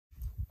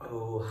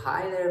So,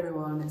 hi there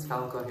everyone, it's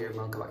Falcore here and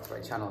welcome back to my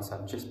channel. So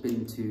I've just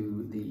been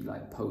to the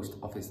post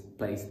office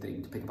place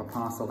thing to pick up a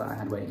parcel that I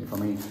had waiting for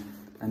me,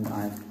 and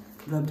I've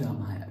rubbed out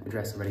my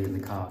address already in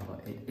the car,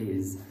 but it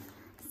is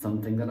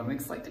something that I'm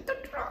excited to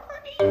try.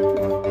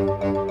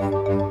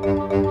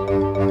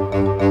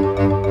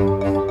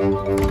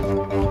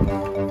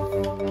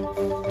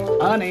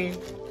 Honey,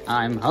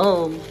 I'm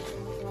home.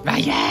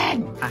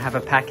 Ryan, I have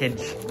a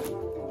package.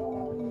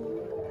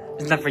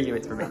 It's not for you,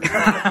 it's for me.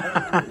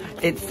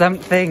 It's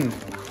something.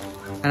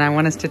 And I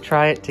want us to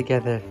try it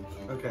together.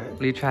 Okay.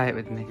 Will you try it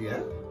with me? Yeah.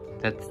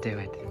 Let's do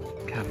it.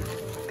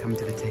 Come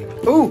to the table.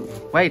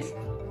 Oh, wait.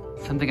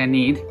 Something I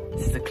need.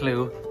 This is a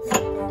clue.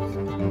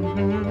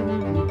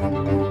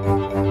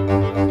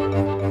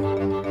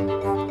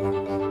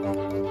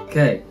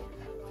 Okay.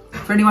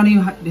 For anyone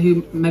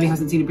who maybe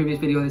hasn't seen a previous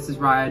video, this is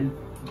Ryan,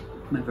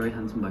 my very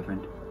handsome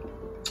boyfriend.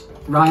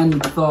 Ryan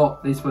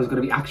thought this was going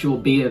to be actual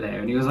beer there,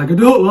 and he was like, I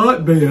don't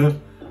like beer.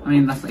 I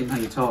mean, that's not even how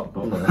you talk,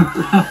 but...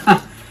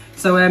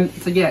 So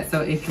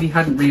if you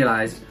hadn't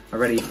realised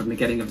already from the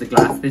getting of the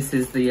glass, this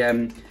is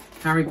the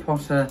Harry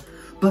Potter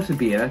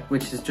Butterbeer,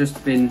 which has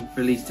just been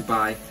released to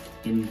buy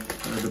in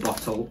the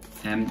bottle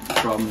from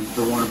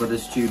the Warner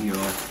Brothers studio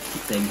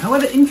thing.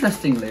 However,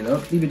 interestingly,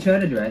 look, the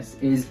return address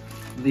is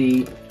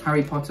the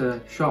Harry Potter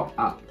shop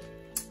at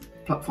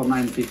Platform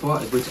 9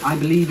 3/4, which I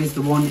believe is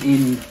the one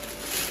in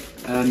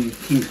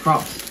King's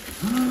Cross.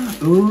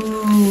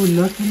 Ooh,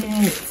 look at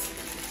it.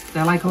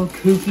 They're like all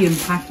kooky and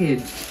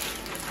packaged.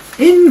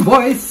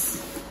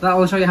 Invoice! That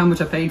will show you how much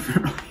I paid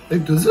for it.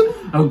 It doesn't?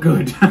 Oh,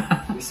 good.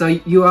 So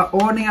you are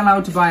only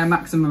allowed to buy a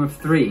maximum of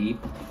 3.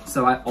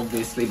 So I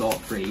obviously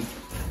bought 3.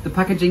 The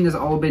packaging has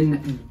all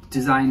been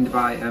designed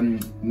by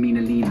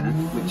MinaLima,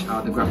 which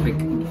are the graphic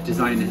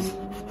designers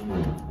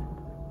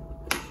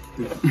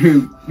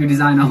who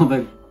design all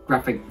the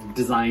graphic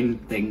design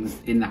things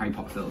in the Harry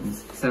Potter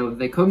films. So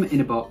they come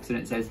in a box and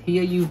it says,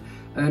 here you've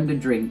earned a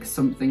drink,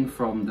 something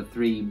from the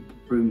 3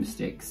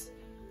 broomsticks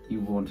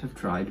you won't have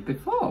tried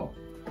before.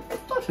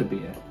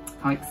 Butterbeer.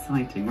 How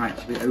exciting. Right,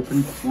 should we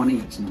open one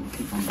each and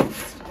keep on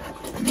next?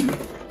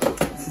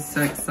 This is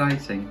so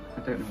exciting. I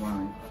don't know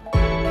why.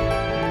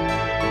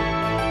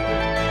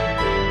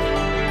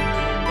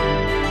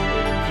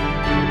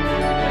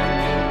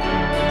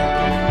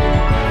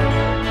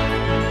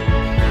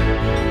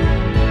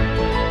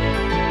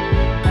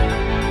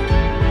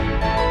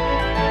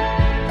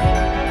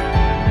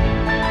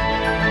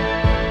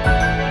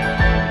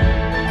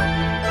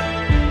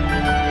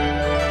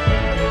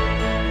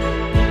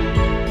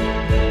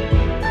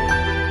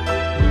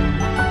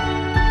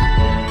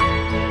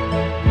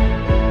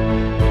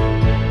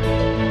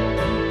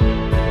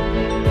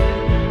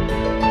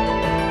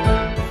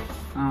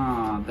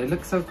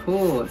 Looks so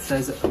cool. It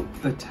says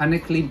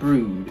Botanically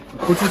Brewed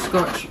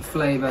Butterscotch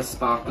Flavour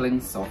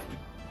Sparkling Soft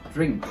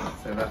Drink.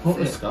 So that's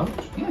Butterscotch?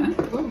 Yeah.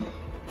 Oh.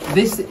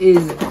 This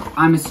is,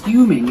 I'm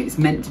assuming it's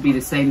meant to be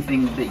the same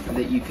thing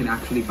that you can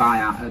actually buy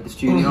at the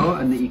studio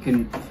and that you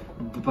can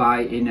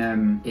buy in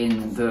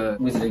the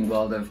Wizarding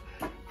World of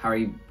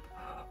Harry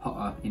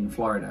Potter in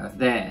Florida.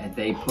 There,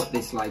 they put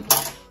this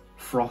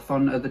froth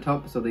on at the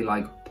top, so they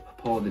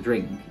pour the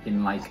drink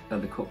in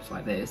other cups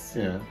like this.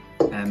 Yeah.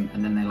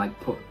 And then they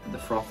put the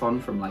froth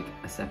on from a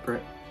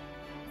separate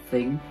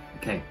thing.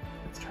 Okay,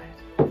 let's try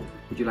it.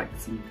 Would you like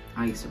some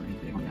ice or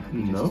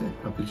anything? No,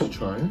 happy to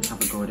try it.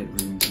 Have a go at it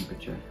room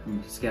temperature.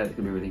 I'm scared it's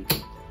gonna be really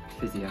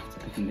fizzy after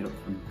picking it up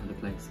from another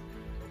place.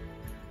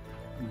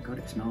 Oh my god,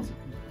 it smells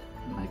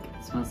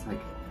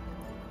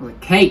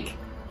like cake.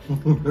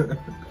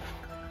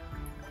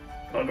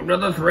 Welcome to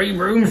the 3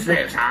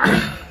 broomsticks,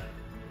 huh?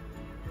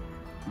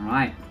 All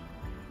right,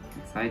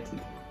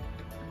 excited.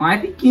 Well, I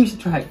think you should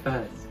try it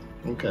first.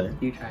 Okay.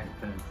 You try it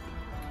first.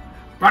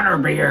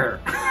 Butterbeer!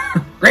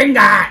 Green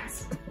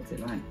dots! What's it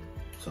like?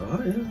 It's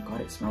alright, yeah. God,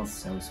 it smells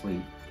so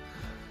sweet.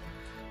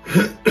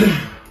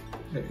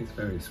 It is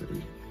very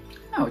sweet.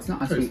 No, it's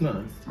not as sweet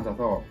nice. as I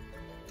thought.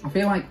 I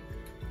feel like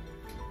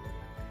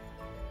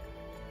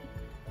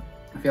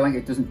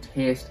it doesn't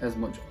taste as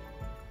much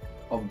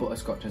of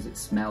butterscotch as it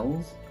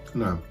smells.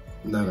 No.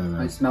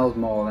 It smells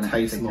more than it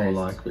tastes more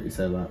like what you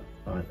say, like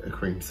a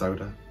cream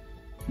soda.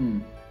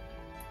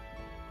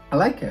 I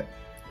like it.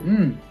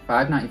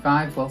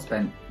 $5.95, well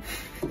spent.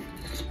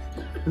 Is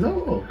that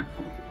all?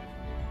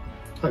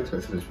 I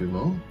expected it to be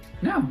more.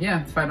 No,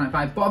 yeah, it's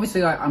 $5.95. But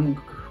obviously, I'm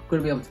going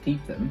to be able to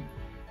keep them.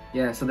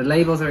 Yeah, so the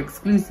labels are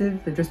exclusive.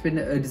 They've just been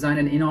designed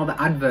in all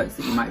the adverts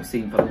that you might have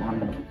seen for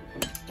them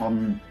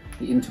on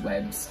the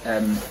interwebs.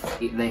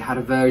 They had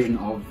a version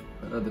of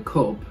the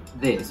cup,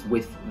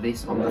 with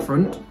this on the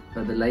front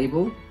of the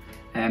label,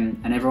 and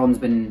everyone's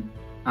been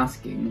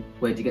asking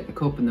where'd you get the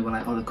cup, and they were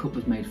like, oh, the cup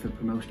was made for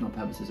promotional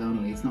purposes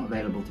only, it's not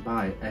available to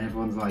buy. And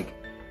everyone's like,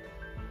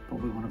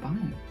 but we want to buy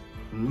it.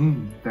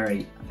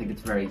 I think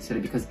it's very silly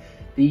because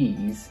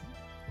these,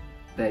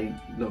 they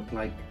look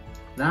like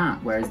that,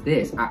 whereas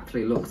this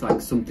actually looks like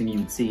something you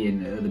would see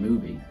in the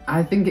movie.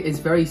 I think it is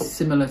very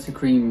similar to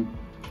cream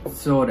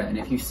soda, and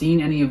if you've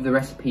seen any of the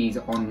recipes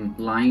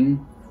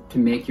online to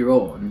make your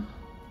own,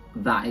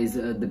 that is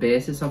the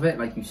basis of it.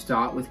 Like you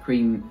start with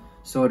cream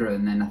soda,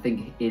 and then I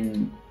think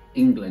in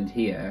England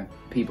here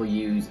people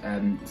use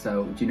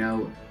so do you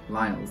know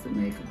Lyle's that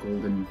make a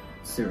golden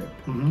syrup?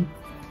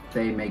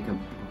 They make a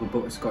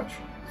butterscotch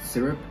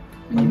syrup,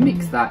 and you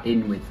mix that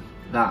in with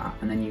that,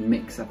 and then you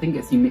mix, I think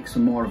it's, you mix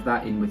some more of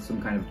that in with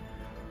some kind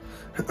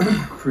of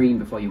cream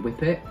before you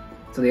whip it.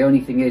 So the only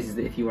thing is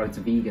that if you wanted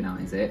to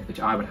veganize it, which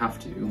I would have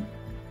to,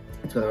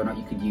 it's whether or not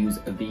you could use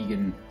a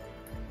vegan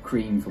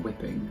cream for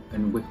whipping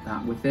and whip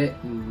that with it,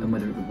 and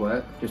whether it would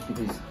work, just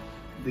because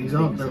these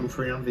aren't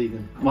gluten-free and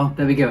vegan. Well,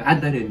 there we go,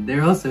 add that in.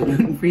 They're also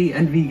gluten-free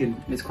and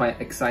vegan. It's quite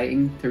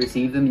exciting to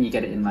receive them, and you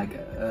get it in like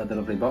the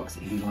lovely box.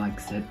 He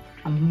likes it.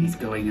 He's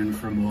going in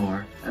for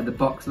more. The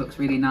box looks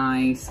really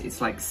nice.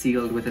 It's like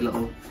sealed with a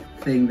little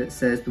thing that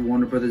says the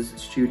Warner Brothers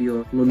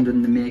Studio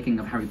London, the making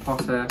of Harry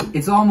Potter.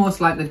 It's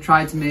almost like they've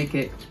tried to make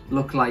it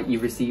look like you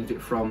received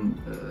it from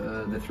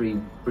the 3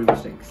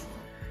 broomsticks.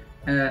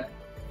 Thanks.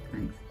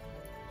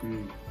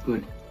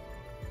 Good.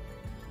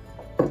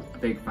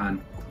 Big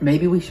fan.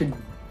 Maybe we should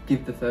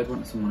give the 3rd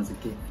one to someone as a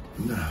gift.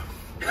 No.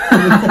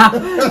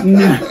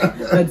 No,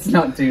 let's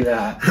not do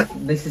that.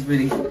 This is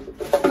really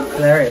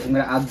hilarious. I'm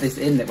going to add this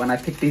in, that when I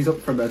picked these up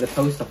from the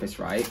post office,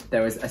 right,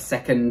 there was a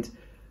second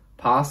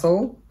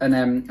parcel, and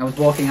I was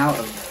walking out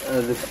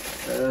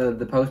of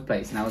the post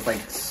place, and I was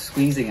like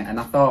squeezing it, and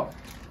I thought,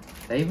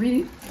 they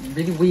really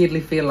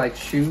weirdly feel like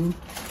shoe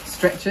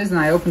stretchers, and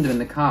I opened them in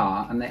the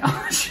car, and they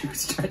are shoe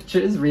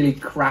stretchers, really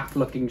crap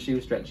looking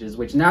shoe stretchers,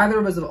 which neither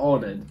of us have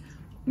ordered,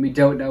 and we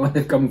don't know where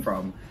they've come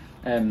from.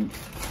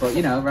 But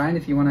you know, Ryan,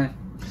 if you want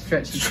to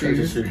stretch your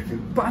shoes,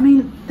 but I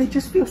mean, they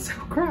just feel so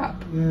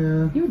crap. Yeah.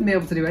 You wouldn't be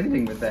able to do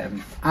anything with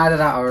them. Either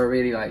that or a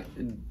really like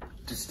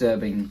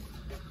disturbing.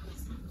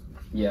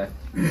 Yeah.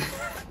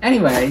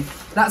 Anyway,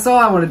 that's all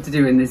I wanted to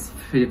do in this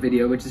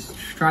video, which is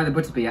try the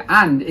butterbeer.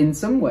 And in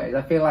some ways,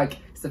 I feel like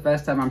it's the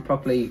first time I'm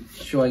properly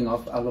showing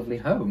off a lovely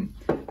home.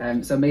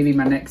 So maybe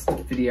my next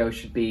video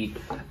should be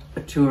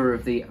a tour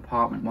of the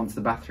apartment once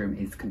the bathroom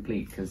is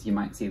complete, because you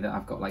might see that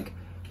I've got like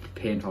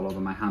paint all over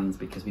my hands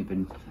because we've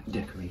been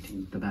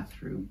decorating the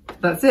bathroom.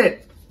 That's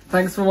it.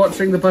 Thanks for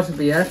watching the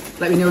butterbeer.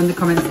 Let me know in the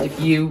comments if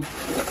you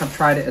have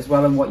tried it as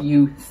well, and what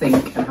you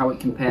think and how it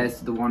compares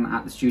to the one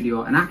at the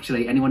studio. And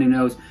actually, anyone who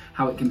knows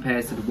how it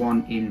compares to the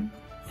one in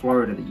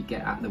Florida that you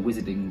get at the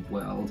Wizarding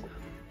World.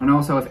 And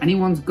also, if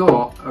anyone's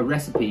got a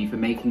recipe for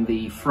making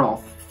the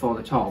froth for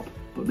the top,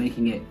 but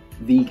making it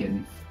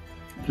vegan,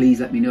 please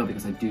let me know,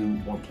 because I do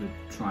want to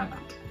try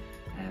that.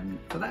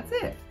 But that's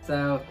it.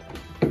 So,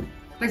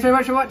 thanks very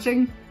much for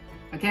watching.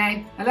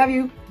 Okay, I love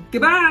you.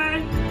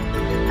 Goodbye.